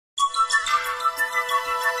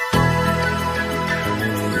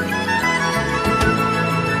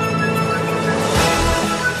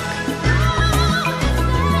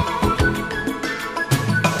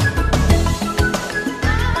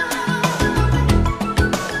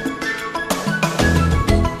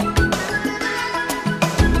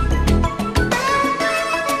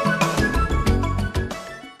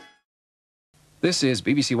This is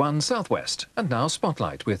BBC One Southwest, and now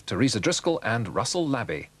Spotlight with Teresa Driscoll and Russell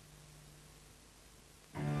Labby.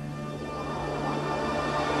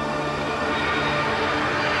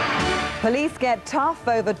 Police get tough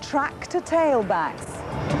over tractor tailbacks.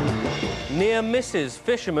 Near misses,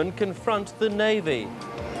 fishermen confront the Navy.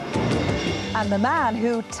 And the man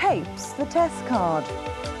who tapes the test card.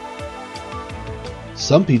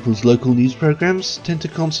 Some people's local news programmes tend to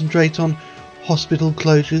concentrate on hospital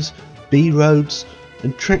closures, B-roads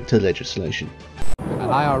and tractor legislation. An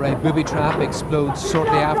IRA booby trap explodes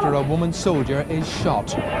shortly after a woman soldier is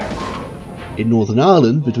shot. In Northern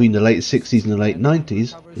Ireland, between the late 60s and the late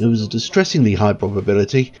 90s, there was a distressingly high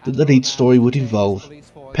probability that the lead story would involve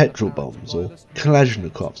petrol bombs or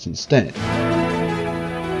Kalashnikovs instead.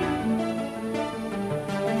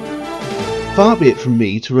 Far be it from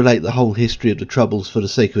me to relate the whole history of the Troubles for the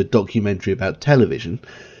sake of a documentary about television,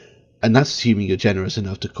 and that's assuming you're generous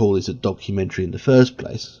enough to call it a documentary in the first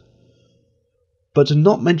place. But to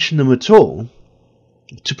not mention them at all,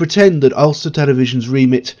 to pretend that Ulster Television's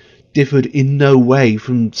remit differed in no way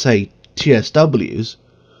from, say, TSW's,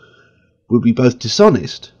 would be both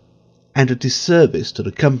dishonest and a disservice to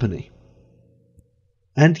the company.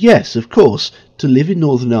 And yes, of course, to live in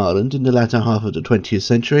Northern Ireland in the latter half of the 20th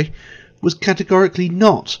century was categorically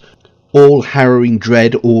not all harrowing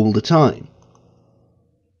dread all the time.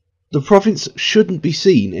 The province shouldn't be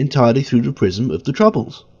seen entirely through the prism of the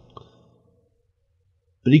Troubles.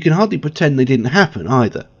 But you can hardly pretend they didn't happen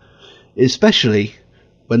either, especially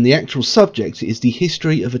when the actual subject is the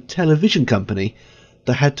history of a television company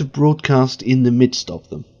that had to broadcast in the midst of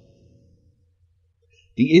them.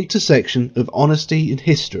 The intersection of honesty and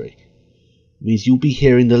history means you'll be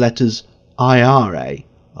hearing the letters IRA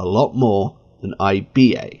a lot more than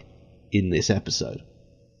IBA in this episode.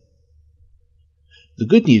 The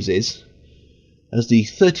good news is, as the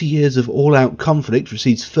 30 years of all-out conflict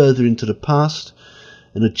recedes further into the past,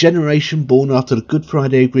 and a generation born after the Good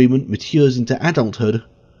Friday Agreement matures into adulthood,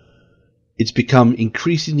 it's become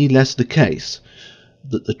increasingly less the case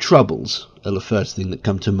that the Troubles are the first thing that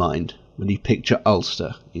come to mind when you picture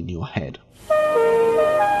Ulster in your head.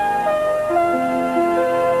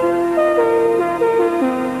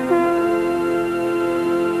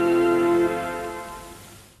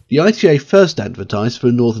 The ITA first advertised for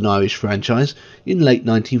a Northern Irish franchise in late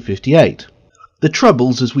 1958. The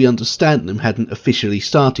Troubles, as we understand them, hadn't officially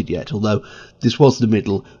started yet, although this was the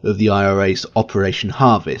middle of the IRA's Operation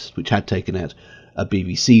Harvest, which had taken out a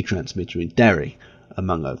BBC transmitter in Derry,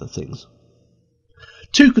 among other things.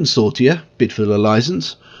 Two consortia bid for the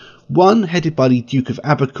licence, one headed by the Duke of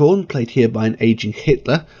Abercorn, played here by an ageing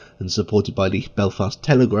Hitler and supported by the Belfast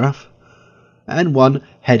Telegraph, and one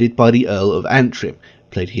headed by the Earl of Antrim,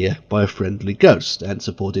 played here by a friendly ghost and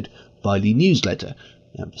supported by the Newsletter,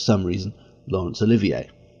 and for some reason Laurence Olivier.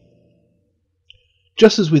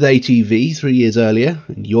 Just as with ITV 3 years earlier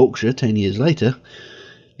and Yorkshire 10 years later,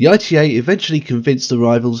 the ITA eventually convinced the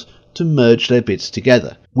rivals to merge their bids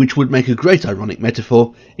together, which would make a great ironic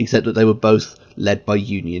metaphor, except that they were both led by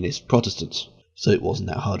unionist Protestants, so it wasn't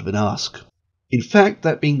that hard of an ask. In fact,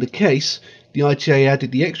 that being the case, the ITA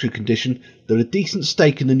added the extra condition that a decent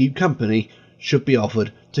stake in the new company should be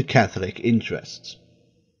offered to Catholic interests.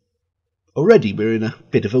 Already we're in a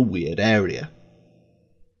bit of a weird area.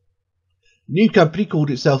 The new company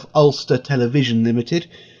called itself Ulster Television Limited,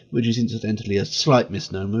 which is incidentally a slight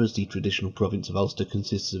misnomer, as the traditional province of Ulster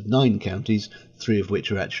consists of 9 counties, 3 of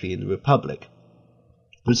which are actually in the Republic.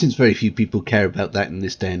 But since very few people care about that in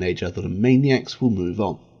this day and age other than maniacs, we'll move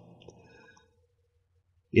on.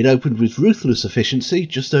 It opened with ruthless efficiency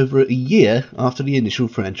just over a year after the initial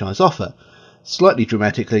franchise offer, slightly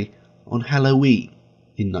dramatically on Halloween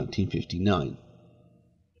in 1959.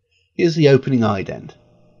 Here's the opening ident.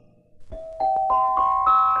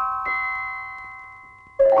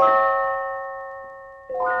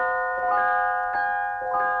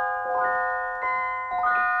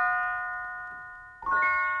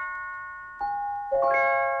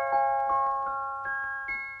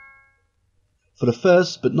 For the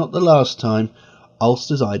first but not the last time,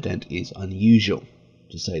 Ulster's ident is unusual,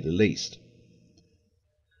 to say the least.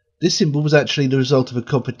 This symbol was actually the result of a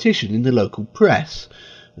competition in the local press,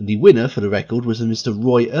 and the winner, for the record, was a Mr.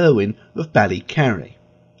 Roy Irwin of Ballycarry,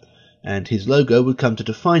 and his logo would come to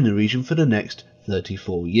define the region for the next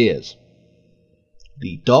 34 years.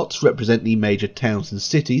 The dots represent the major towns and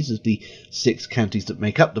cities of the 6 counties that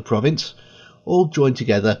make up the province, all joined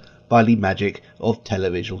together by the magic of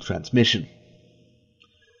televisual transmission.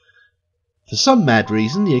 For some mad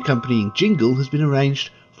reason, the accompanying jingle has been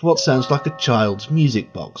arranged for what sounds like a child's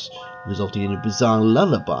music box, resulting in a bizarre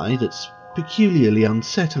lullaby that's peculiarly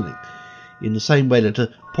unsettling, in the same way that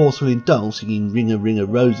a porcelain doll singing Ring a Ring a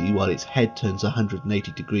Rosie while its head turns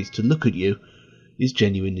 180 degrees to look at you is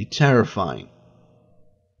genuinely terrifying.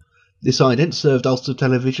 This ident served Ulster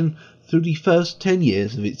Television through the first 10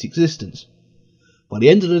 years of its existence. By the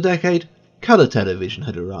end of the decade, colour television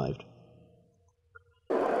had arrived.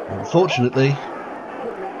 Unfortunately,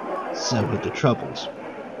 so had the Troubles.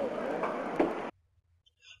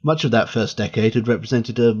 Much of that first decade had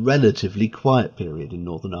represented a relatively quiet period in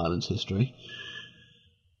Northern Ireland's history.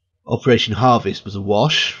 Operation Harvest was a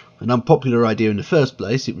wash, an unpopular idea in the first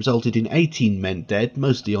place. It resulted in 18 men dead,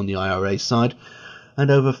 mostly on the IRA side, and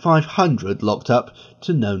over 500 locked up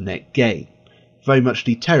to no net gain, very much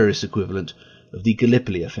the terrorist equivalent of the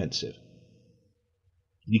Gallipoli offensive.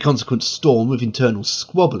 The consequent storm of internal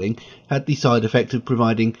squabbling had the side effect of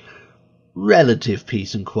providing relative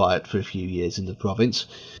peace and quiet for a few years in the province,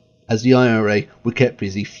 as the IRA were kept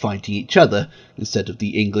busy fighting each other instead of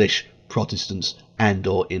the English, Protestants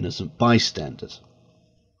and/or innocent bystanders.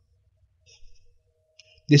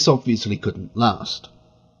 This obviously couldn't last.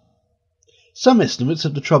 Some estimates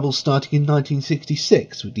have the Troubles starting in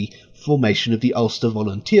 1966 with the formation of the Ulster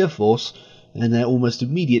Volunteer Force and their almost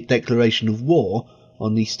immediate declaration of war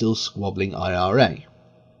on the still squabbling IRA.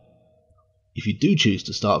 If you do choose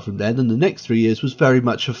to start from then the next 3 years was very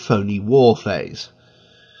much a phony war phase,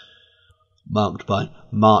 marked by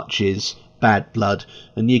marches, bad blood,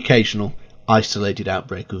 and the occasional isolated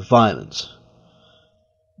outbreak of violence.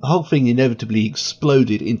 The whole thing inevitably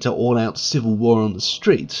exploded into all-out civil war on the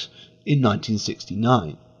streets in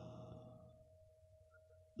 1969.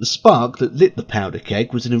 The spark that lit the powder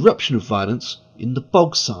keg was an eruption of violence in the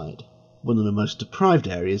Bogside, one of the most deprived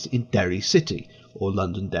areas in Derry City, or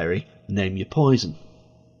Londonderry, name your poison.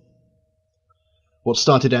 What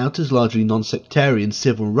started out as largely non-sectarian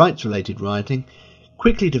civil rights related rioting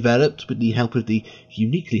quickly developed, with the help of the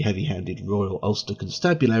uniquely heavy-handed Royal Ulster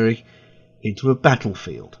Constabulary, into a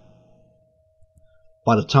battlefield.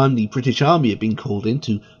 By the time the British Army had been called in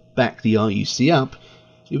to back the RUC up,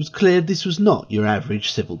 it was clear this was not your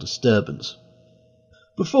average civil disturbance.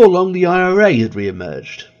 Before long the IRA had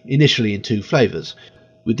re-emerged, initially in two flavours,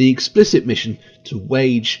 with the explicit mission to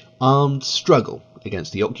wage armed struggle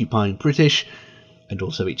against the occupying British, and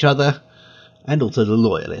also each other, and also the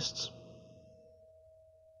Loyalists.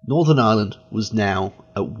 Northern Ireland was now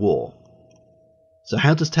at war. So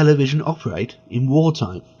how does television operate in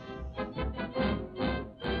wartime?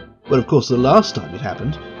 Well, of course, the last time it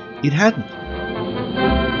happened, it hadn't.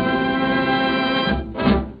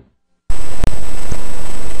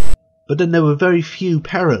 But then there were very few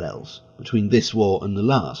parallels between this war and the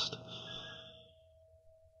last.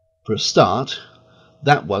 For a start,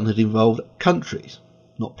 that one had involved countries,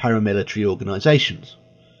 not paramilitary organisations.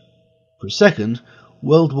 For a second,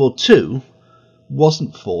 World War II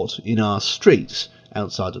wasn't fought in our streets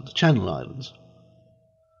outside of the Channel Islands.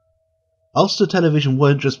 Ulster Television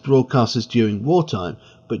weren't just broadcasters during wartime,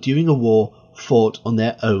 but during a war fought on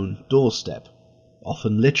their own doorstep,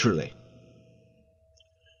 often literally.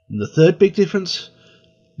 And the third big difference?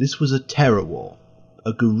 This was a terror war,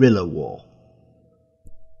 a guerrilla war.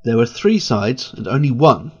 There were three sides, and only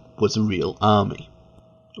one was a real army.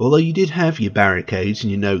 Although you did have your barricades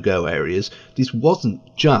and your no-go areas, this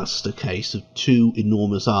wasn't just a case of two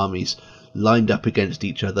enormous armies lined up against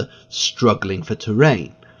each other, struggling for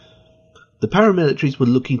terrain. The paramilitaries were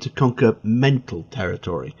looking to conquer mental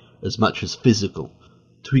territory as much as physical,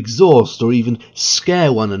 to exhaust or even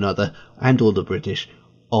scare one another and or the British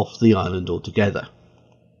off the island altogether.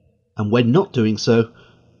 And when not doing so,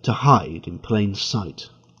 to hide in plain sight.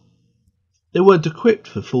 They weren't equipped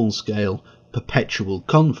for full-scale, perpetual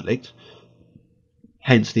conflict,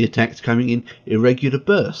 hence the attacks coming in irregular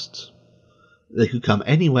bursts. They could come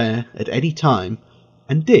anywhere, at any time,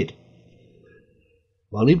 and did.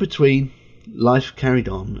 While in between, life carried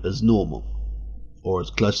on as normal, or as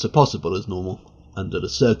close to possible as normal, under the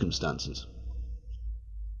circumstances.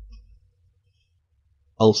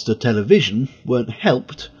 Ulster Television weren't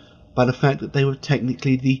helped by the fact that they were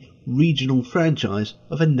technically the regional franchise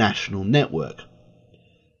of a national network.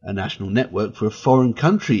 A national network for a foreign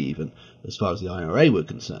country even, as far as the IRA were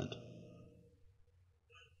concerned.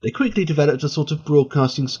 They quickly developed a sort of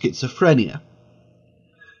broadcasting schizophrenia,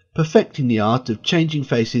 perfecting the art of changing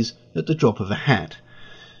faces at the drop of a hat,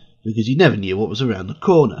 because you never knew what was around the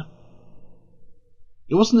corner.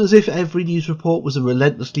 It wasn't as if every news report was a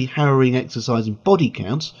relentlessly harrowing exercise in body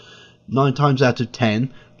counts. 9 times out of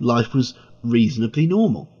 10, life was reasonably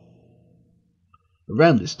normal.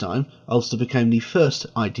 Around this time, Ulster became the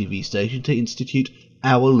first ITV station to institute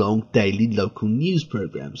hour-long daily local news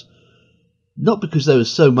programmes. Not because there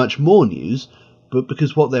was so much more news, but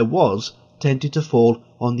because what there was tended to fall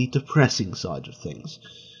on the depressing side of things,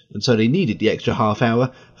 and so they needed the extra half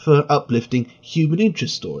hour for uplifting human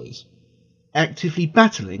interest stories, actively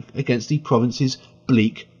battling against the province's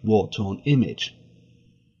bleak, war-torn image.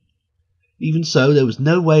 Even so, there was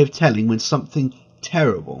no way of telling when something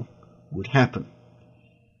terrible would happen,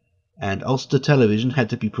 and Ulster Television had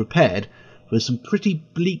to be prepared for some pretty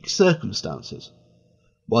bleak circumstances,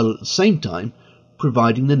 while at the same time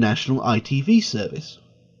providing the national ITV service.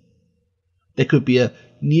 There could be a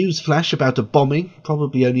news flash about a bombing,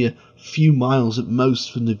 probably only a few miles at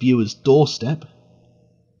most from the viewer's doorstep,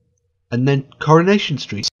 and then Coronation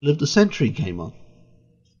Street of the Century came on.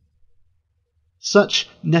 Such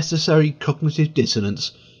necessary cognitive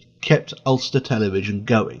dissonance kept Ulster Television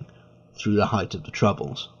going through the height of the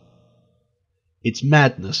Troubles. Its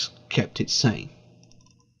madness kept it sane.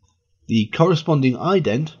 The corresponding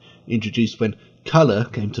ident, introduced when colour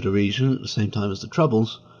came to the region at the same time as the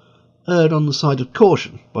Troubles, erred on the side of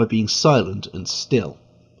caution by being silent and still.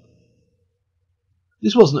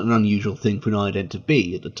 This wasn't an unusual thing for an ident to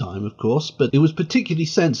be at the time, of course, but it was particularly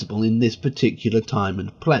sensible in this particular time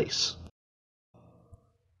and place.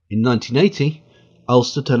 In 1980,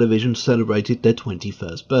 Ulster Television celebrated their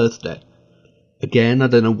 21st birthday. Again, I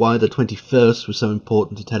don't know why the 21st was so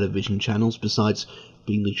important to television channels besides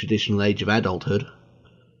being the traditional age of adulthood.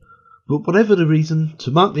 But whatever the reason,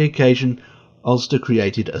 to mark the occasion, Ulster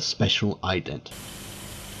created a special ident.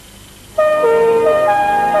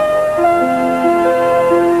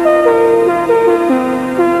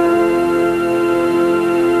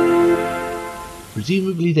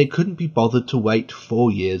 Presumably they couldn't be bothered to wait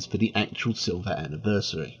 4 years for the actual silver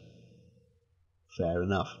anniversary. Fair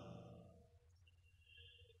enough.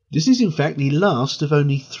 This is in fact the last of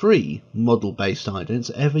only 3 model-based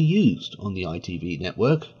idents ever used on the ITV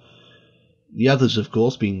network. The others, of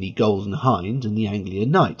course, being the Golden Hind and the Anglia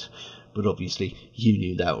Knight, but obviously you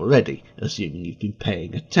knew that already, assuming you've been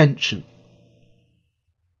paying attention.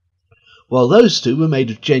 While those 2 were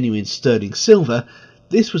made of genuine sterling silver,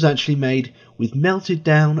 this was actually made with melted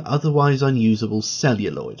down, otherwise unusable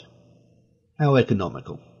celluloid. How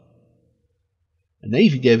economical. And they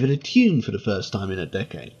even gave it a tune for the first time in a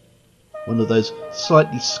decade. One of those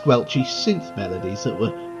slightly squelchy synth melodies that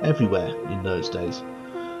were everywhere in those days.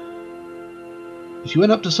 If you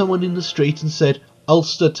went up to someone in the street and said,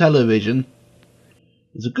 "Ulster Television,"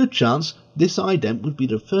 there's a good chance this ident would be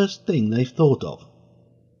the first thing they've thought of.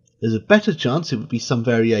 There's a better chance it would be some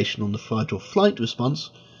variation on the fight or flight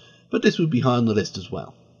response, but this would be high on the list as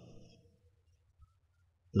well.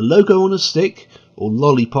 The logo on a stick, or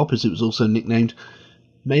lollipop as it was also nicknamed,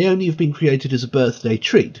 may only have been created as a birthday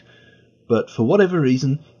treat, but for whatever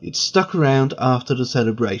reason it stuck around after the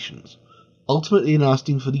celebrations, ultimately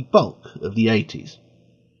lasting for the bulk of the 80s.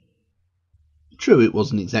 True, it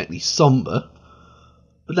wasn't exactly sombre,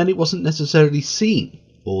 but then it wasn't necessarily seen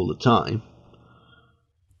all the time.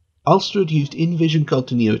 Ulster had used in-vision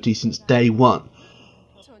continuity since day one,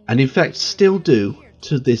 and in fact still do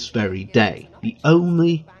to this very day, the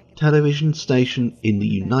only television station in the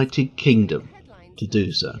United Kingdom to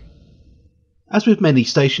do so. As with many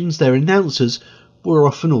stations, their announcers were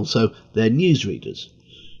often also their newsreaders,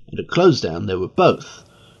 and at closedown they were both,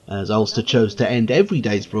 as Ulster chose to end every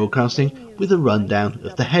day's broadcasting with a rundown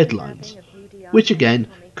of the headlines, which again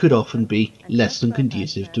could often be less than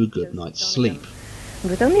conducive to a good night's sleep.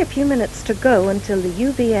 With only a few minutes to go until the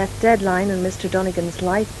UVF deadline and Mr. Donegan's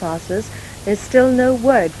life passes, there's still no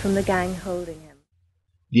word from the gang holding him.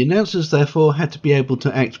 The announcers therefore had to be able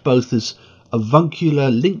to act both as avuncular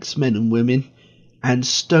linksmen and women and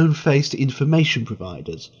stone-faced information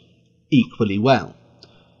providers equally well.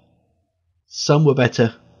 Some were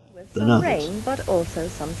better than Some others. rain, but also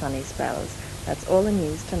some sunny spells. That's all the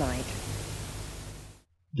news tonight.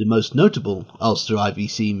 The most notable Ulster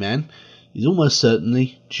IVC man is almost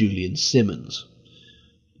certainly Julian Simmons,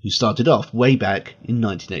 who started off way back in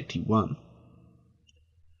 1981.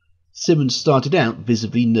 Simmons started out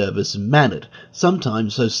visibly nervous and mannered,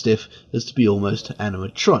 sometimes so stiff as to be almost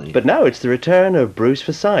animatronic. But now it's the return of Bruce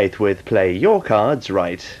Forsyth with Play Your Cards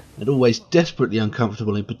Right. And always desperately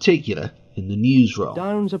uncomfortable, in particular in the news role.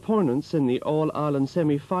 Down's opponents in the All-Ireland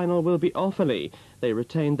semi-final will be Offaly. They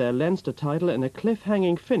retained their Leinster title in a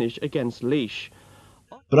cliff-hanging finish against Laois.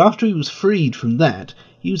 But after he was freed from that,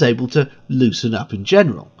 he was able to loosen up in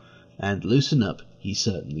general, and loosen up he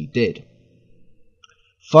certainly did.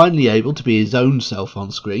 Finally able to be his own self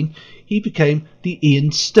on screen, he became the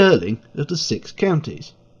Ian Sterling of the Six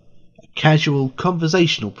Counties, a casual,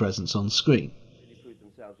 conversational presence on screen.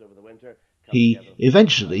 He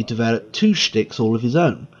eventually developed 2 shticks all of his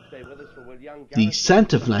own. The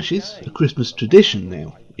Santa flashes, a Christmas tradition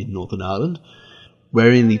now in Northern Ireland,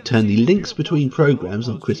 wherein he turned the links between programmes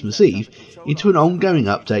on Christmas Eve into an ongoing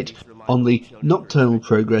update on the nocturnal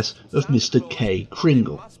progress of Mr. K.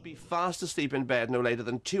 Kringle. Must be fast asleep in bed no later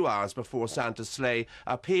than 2 hours before Santa's sleigh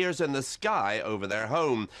appears in the sky over their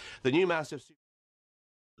home. The new massive...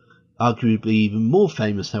 Arguably even more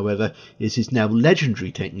famous, however, is his now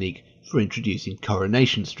legendary technique for introducing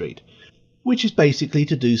Coronation Street, which is basically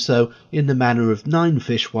to do so in the manner of 9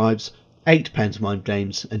 fishwives, 8 pantomime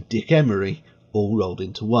dames and Dick Emery, all rolled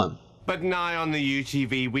into one. But now on the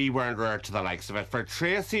UTV we weren't rare to the likes of it, for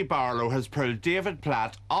Tracy Barlow has pulled David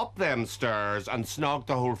Platt up them stairs and snogged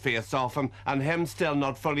the whole face off him, and him still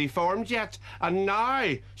not fully formed yet, and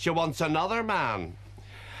now she wants another man.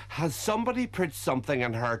 Has somebody put something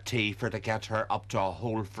in her tea for to get her up to a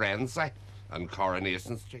whole frenzy on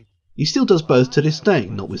Coronation Street? He still does both to this day,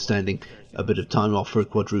 notwithstanding a bit of time off for a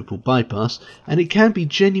quadruple bypass, and it can be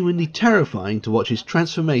genuinely terrifying to watch his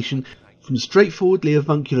transformation from straightforwardly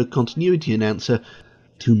avuncular continuity announcer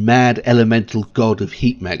to mad elemental god of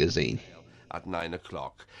Heat magazine. At 9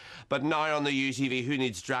 o'clock. But now on the UTV, who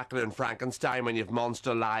needs Dracula and Frankenstein when you've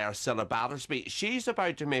Monster Liar Scylla Battersby? She's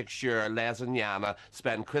about to make sure Les and Yana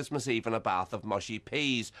spend Christmas Eve in a bath of mushy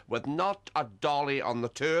peas, with not a dolly on the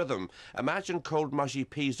two of them. Imagine cold mushy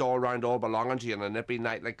peas all round, all belonging to you on a nippy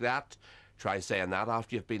night like that. Try saying that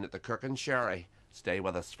after you've been at the Kirk Sherry. Stay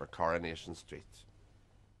with us for Coronation Street.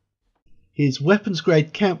 His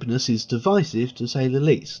weapons-grade campness is divisive, to say the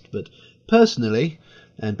least, but personally,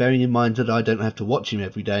 and bearing in mind that I don't have to watch him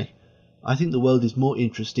every day, I think the world is more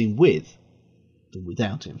interesting with than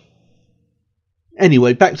without him.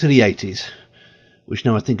 Anyway, back to the 80s, which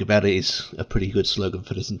now I think about it is a pretty good slogan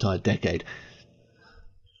for this entire decade.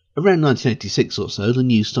 Around 1986 or so, the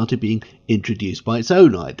news started being introduced by its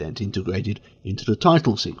own ident integrated into the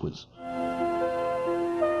title sequence.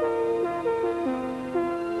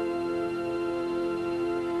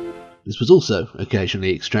 This was also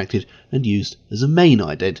occasionally extracted and used as a main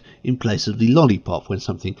ident in place of the lollipop when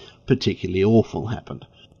something particularly awful happened.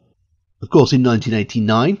 Of course, in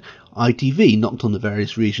 1989, ITV knocked on the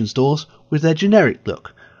various regions' doors with their generic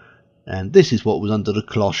look, and this is what was under the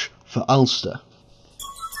cloche for Ulster.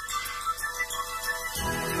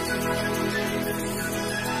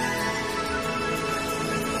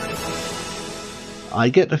 I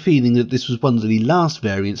get the feeling that this was one of the last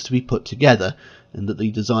variants to be put together, and that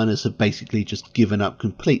the designers have basically just given up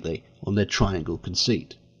completely on their triangle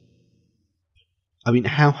conceit. I mean,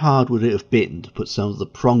 how hard would it have been to put some of the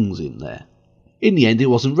prongs in there? In the end, it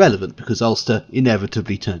wasn't relevant because Ulster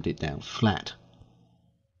inevitably turned it down flat.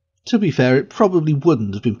 To be fair, it probably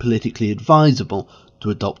wouldn't have been politically advisable to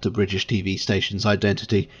adopt a British TV station's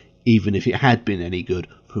identity, even if it had been any good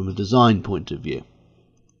from a design point of view.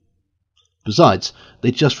 Besides,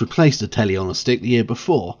 they'd just replaced the telly on a stick the year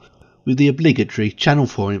before, with the obligatory Channel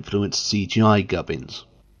 4 influenced CGI gubbins.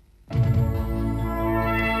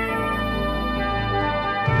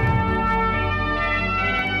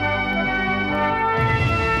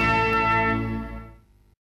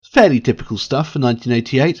 Fairly typical stuff for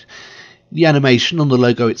 1988. The animation on the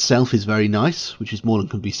logo itself is very nice, which is more than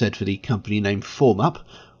can be said for the company name FormUp,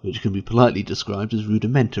 which can be politely described as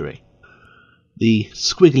rudimentary. The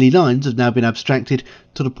squiggly lines have now been abstracted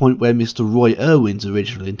to the point where Mr. Roy Irwin's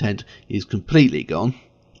original intent is completely gone,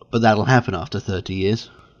 but that'll happen after 30 years.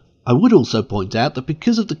 I would also point out that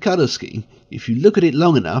because of the colour scheme, if you look at it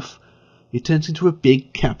long enough, it turns into a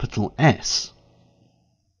big capital S.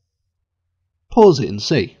 Pause it and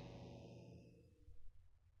see.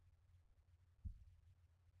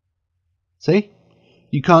 See?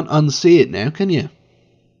 You can't unsee it now, can you?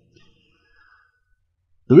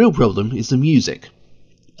 The real problem is the music.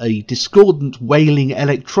 A discordant, wailing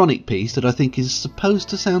electronic piece that I think is supposed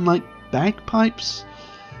to sound like bagpipes.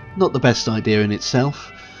 Not the best idea in itself.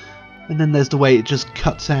 And then there's the way it just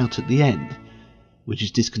cuts out at the end, which is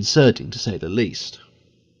disconcerting to say the least.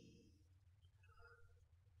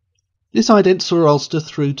 This ident saw Ulster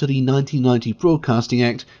through to the 1990 Broadcasting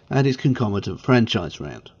Act and its concomitant franchise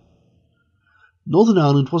round. Northern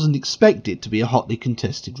Ireland wasn't expected to be a hotly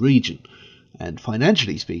contested region, and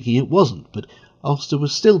financially speaking it wasn't, but Ulster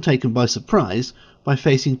was still taken by surprise by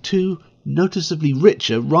facing two noticeably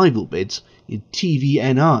richer rival bids in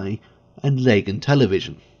TVNI and Lagan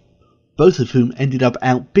Television, both of whom ended up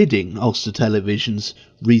outbidding Ulster Television's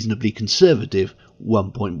reasonably conservative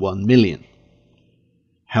 1.1 million.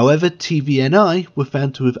 However, TVNI were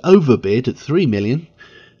found to have overbid at 3 million,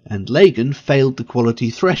 and Lagan failed the quality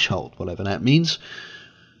threshold, whatever that means.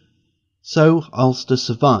 So Ulster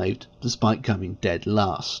survived despite coming dead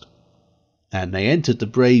last, and they entered the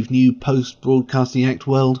brave new post-Broadcasting Act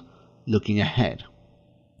world looking ahead.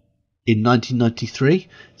 In 1993,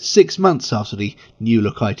 6 months after the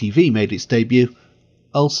new-look ITV made its debut,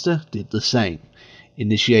 Ulster did the same,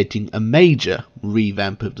 initiating a major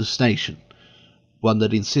revamp of the station, one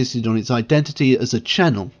that insisted on its identity as a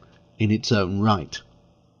channel in its own right.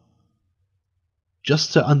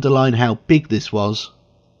 Just to underline how big this was,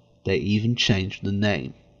 they even changed the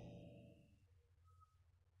name.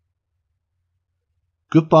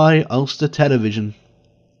 Goodbye Ulster Television.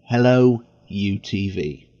 Hello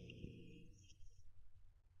UTV.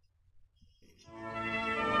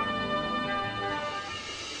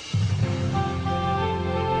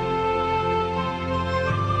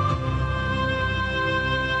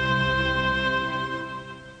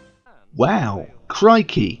 Wow,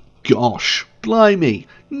 crikey, gosh, blimey,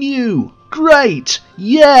 new, great,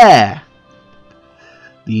 yeah!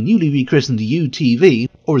 The newly rechristened UTV,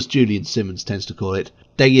 or as Julian Simmons tends to call it,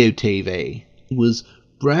 the UTV, was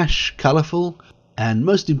brash, colourful, and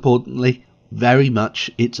most importantly, very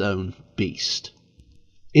much its own beast.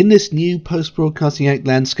 In this new post-broadcasting act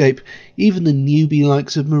landscape, even the newbie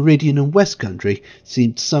likes of Meridian and West Country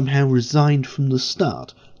seemed somehow resigned from the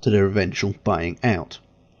start to their eventual buying out.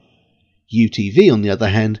 UTV, on the other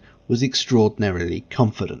hand, was extraordinarily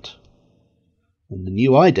confident. And the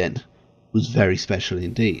new ident was very special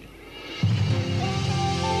indeed.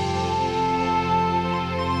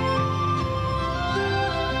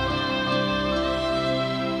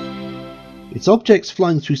 It's objects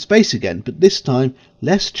flying through space again, but this time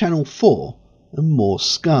less Channel 4 and more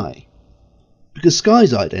Sky. Because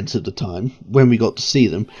Sky's idents at the time, when we got to see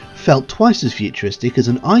them, felt twice as futuristic as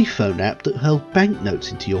an iPhone app that hurled banknotes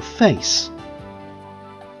into your face.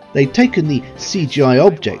 They'd taken the CGI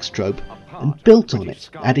objects trope and built on it,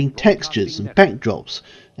 adding textures and backdrops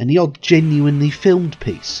and the odd genuinely filmed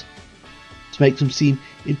piece, to make them seem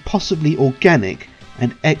impossibly organic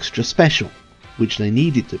and extra special, which they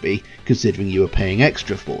needed to be considering you were paying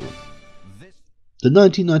extra for them. The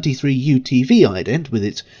 1993 UTV ident, with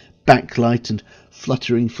its backlight and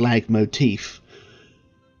fluttering flag motif,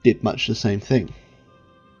 did much the same thing.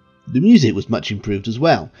 The music was much improved as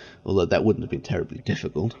well, although that wouldn't have been terribly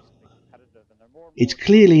difficult. It's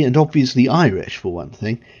clearly and obviously Irish for one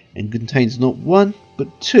thing, and contains not one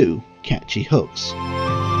but 2 catchy hooks.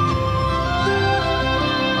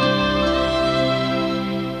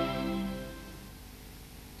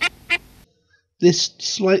 This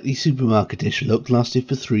slightly supermarketish look lasted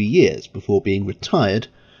for 3 years before being retired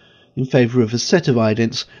in favour of a set of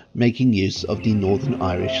idents making use of the Northern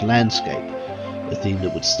Irish landscape, a theme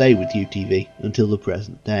that would stay with UTV until the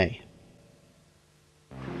present day.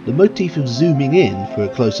 The motif of zooming in for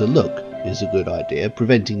a closer look is a good idea,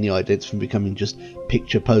 preventing the idents from becoming just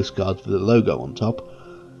picture postcards with a logo on top.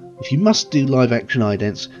 If you must do live action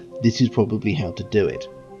idents, this is probably how to do it.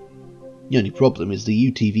 The only problem is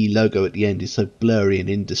the UTV logo at the end is so blurry and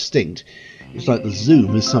indistinct, it's like the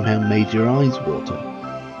zoom has somehow made your eyes water.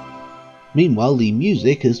 Meanwhile, the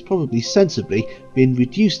music has probably sensibly been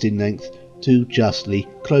reduced in length to just the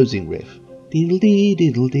closing riff,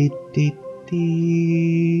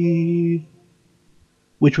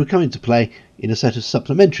 which would come into play in a set of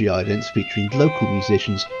supplementary idents featuring local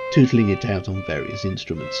musicians tootling it out on various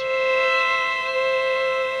instruments.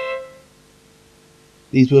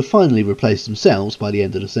 These were finally replaced themselves by the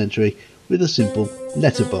end of the century with a simple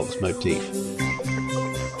letterbox motif.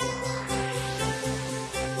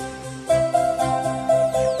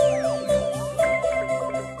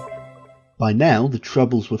 By now, the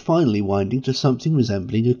troubles were finally winding to something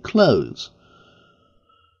resembling a close.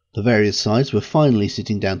 The various sides were finally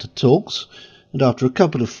sitting down to talks, and after a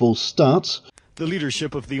couple of false starts, the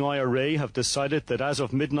leadership of the IRA have decided that as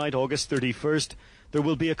of midnight August 31st, there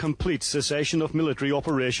will be a complete cessation of military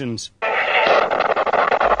operations.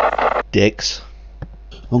 Dicks.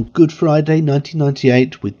 On Good Friday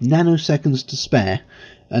 1998, with nanoseconds to spare,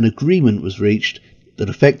 an agreement was reached that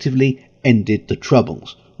effectively ended the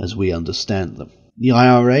Troubles, as we understand them. The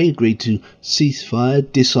IRA agreed to cease fire,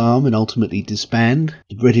 disarm and ultimately disband.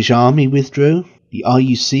 The British Army withdrew. The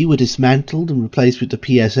RUC were dismantled and replaced with the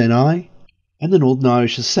PSNI. And the Northern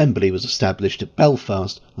Irish Assembly was established at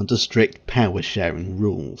Belfast under strict power-sharing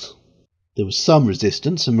rules. There was some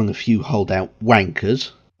resistance among a few holdout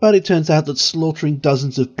wankers, but it turns out that slaughtering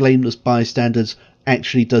dozens of blameless bystanders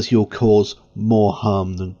actually does your cause more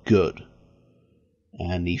harm than good.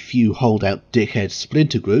 And the few holdout dickhead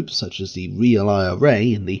splinter groups, such as the real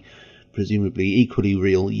IRA and the presumably equally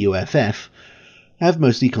real UFF, have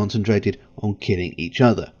mostly concentrated on killing each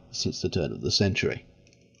other since the turn of the century.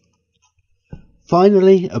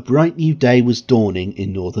 Finally, a bright new day was dawning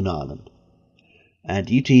in Northern Ireland, and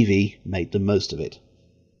UTV made the most of it.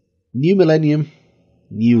 New millennium,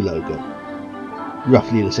 new logo.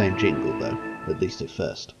 Roughly the same jingle though, at least at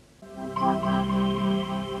first.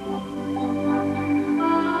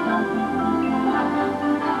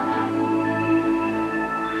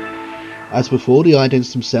 As before, the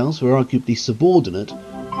idents themselves were arguably subordinate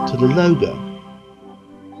to the logo.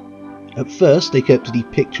 At first they kept to the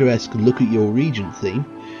picturesque look at your region theme,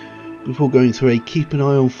 before going through a keep an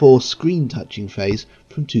eye on for screen touching phase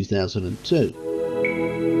from 2002.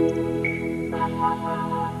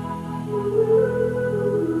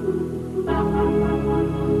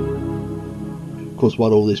 Of course,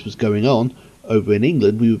 while all this was going on, over in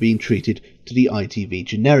England we were being treated to the ITV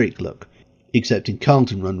generic look, except in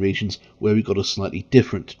Carlton Run regions where we got a slightly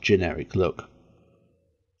different generic look.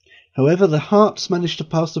 However, the Hearts managed to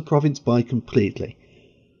pass the province by completely.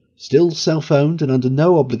 Still self-owned and under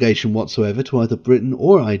no obligation whatsoever to either Britain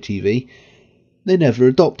or ITV, they never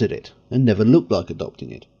adopted it, and never looked like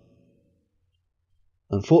adopting it.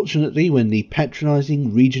 Unfortunately, when the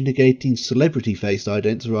patronising, region-negating, celebrity-faced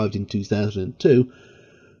idents arrived in 2002,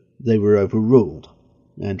 they were overruled,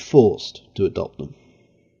 and forced to adopt them.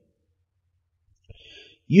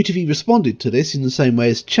 UTV responded to this in the same way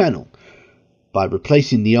as Channel, by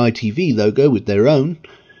replacing the ITV logo with their own,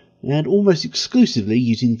 and almost exclusively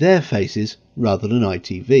using their faces rather than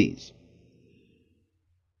ITV's.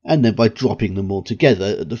 And then by dropping them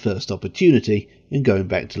altogether at the first opportunity and going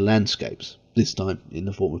back to landscapes, this time in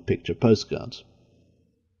the form of picture postcards.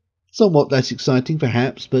 Somewhat less exciting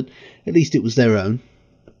perhaps, but at least it was their own.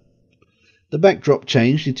 The backdrop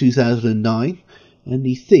changed in 2009, and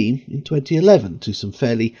the theme in 2011 to some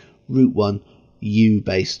fairly Route 1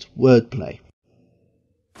 U-based wordplay.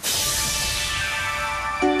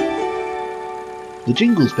 The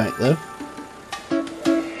jingle's back though.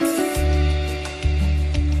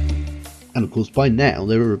 And of course by now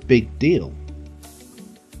they were a big deal.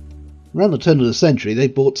 Around the turn of the century they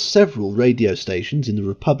bought several radio stations in the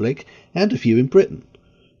Republic and a few in Britain,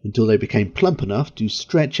 until they became plump enough to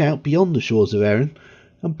stretch out beyond the shores of Erin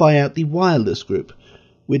and buy out the Wireless Group,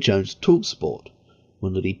 which owns TalkSport,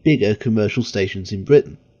 one of the bigger commercial stations in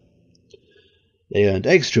Britain. They earned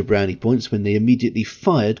extra brownie points when they immediately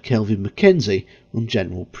fired Kelvin Mackenzie on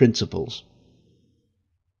general principles.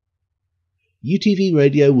 UTV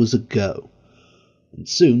Radio was a go, and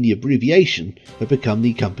soon the abbreviation had become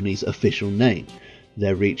the company's official name,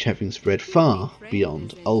 their reach having spread far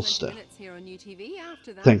beyond Ulster.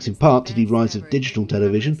 Thanks in part to the rise of digital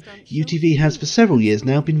television, UTV has for several years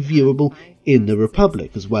now been viewable in the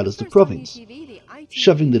Republic as well as the province,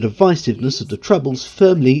 shoving the divisiveness of the Troubles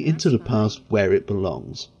firmly into the past where it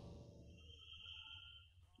belongs.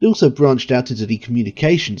 They also branched out into the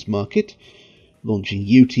communications market, launching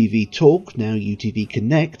UTV Talk, now UTV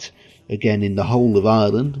Connect, again in the whole of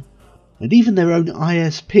Ireland, and even their own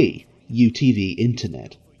ISP, UTV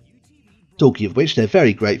Internet. Talking of which, they're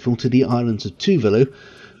very grateful to the islands of Tuvalu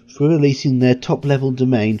for releasing their top-level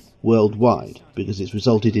domain worldwide, because it's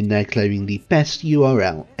resulted in their claiming the best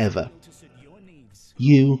URL ever.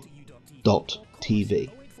 U.TV.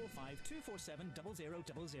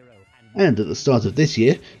 And at the start of this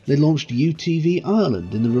year, they launched UTV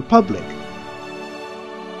Ireland in the Republic.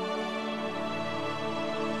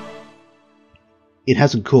 It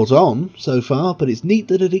hasn't caught on so far, but it's neat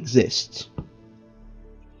that it exists.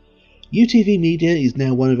 UTV Media is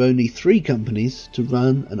now one of only 3 companies to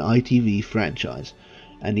run an ITV franchise,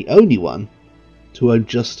 and the only one to own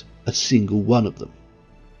just a single one of them.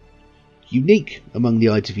 Unique among the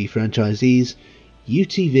ITV franchisees,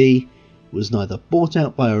 UTV was neither bought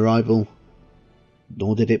out by a rival,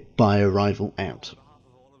 nor did it buy a rival out.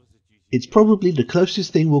 It's probably the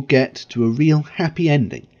closest thing we'll get to a real happy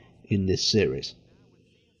ending in this series.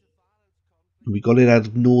 We got it out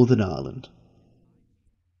of Northern Ireland.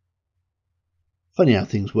 Funny how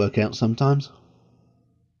things work out sometimes.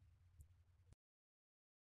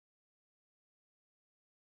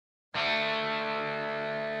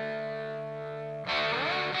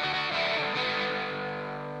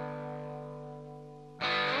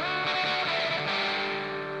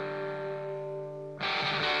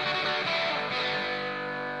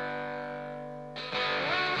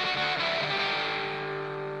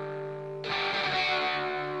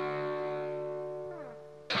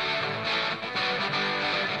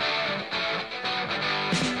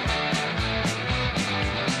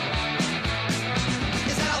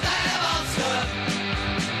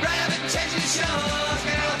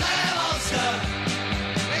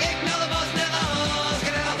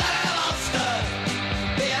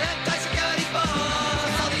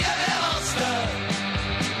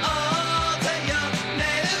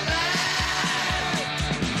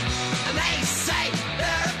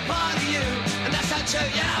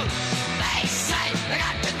 know. They say they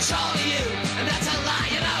got control of you, and that's a lie,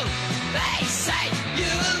 you know. They say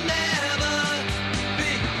you'll never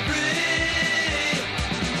be free,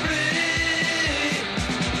 free,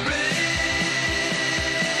 free.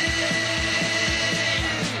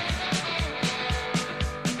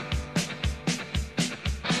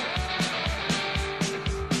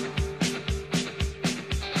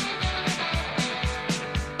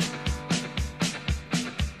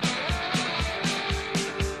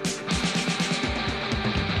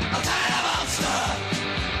 I'll tell you about stuff.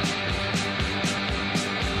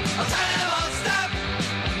 I'll tell you about stuff.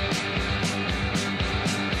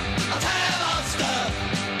 I'll tell you about stuff.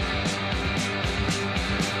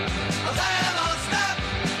 I'll tell you about stuff.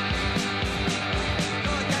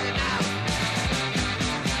 Go and get it now.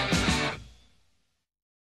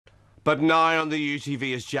 But now on the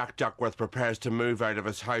UTV, as Jack Duckworth prepares to move out of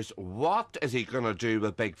his house, what is he going to do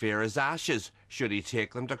with Big Vera's ashes? Should he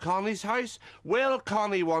take them to Connie's house? Will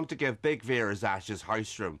Connie want to give Big Vera's ashes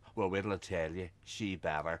house room? Well, wait till I tell you, she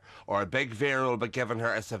better. Or Big Vera will be giving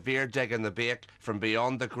her a severe dig in the bake from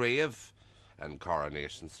beyond the grave in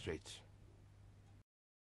Coronation Street.